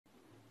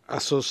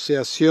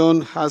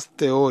asociación has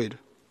de oír.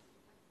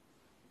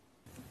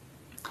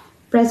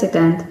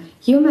 President,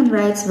 human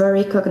rights were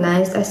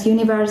recognized as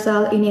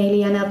universal,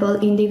 inalienable,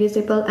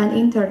 indivisible, and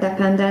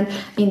interdependent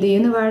in the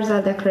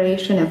Universal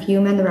Declaration of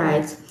Human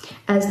Rights.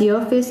 As the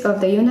Office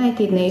of the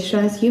United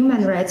Nations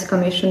Human Rights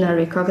Commissioner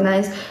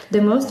recognized,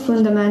 the most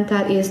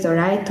fundamental is the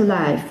right to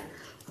life.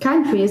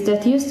 Countries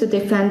that used to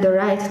defend the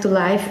right to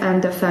life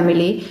and the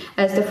family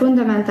as the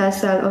fundamental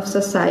cell of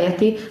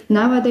society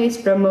nowadays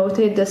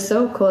promoted the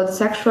so-called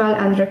sexual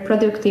and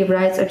reproductive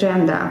rights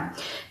agenda.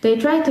 They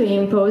try to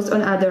impose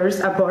on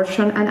others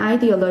abortion and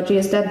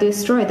ideologies that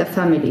destroy the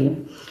family.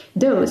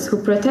 Those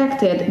who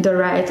protected the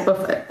right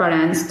of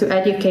parents to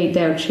educate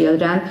their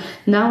children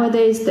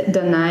nowadays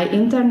deny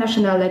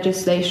international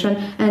legislation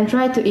and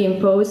try to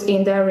impose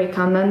in their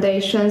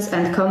recommendations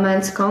and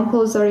comments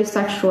compulsory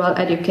sexual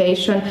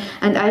education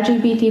and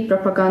LGBT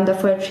propaganda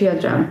for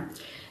children.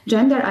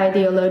 Gender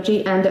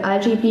ideology and the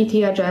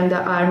LGBT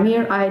agenda are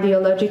mere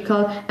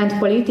ideological and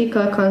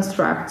political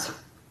constructs.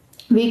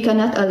 We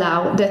cannot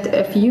allow that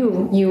a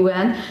few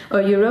UN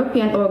or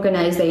European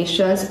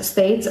organizations,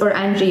 states or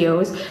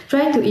NGOs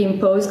try to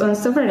impose on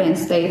sovereign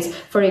states,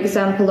 for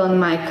example on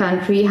my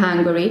country,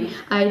 Hungary,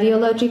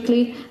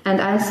 ideologically and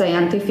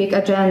unscientific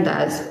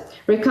agendas.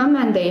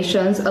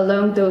 Recommendations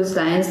along those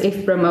lines,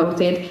 if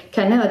promoted,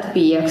 cannot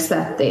be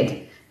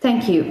accepted.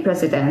 Thank you,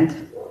 President.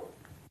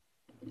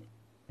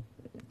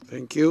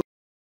 Thank you.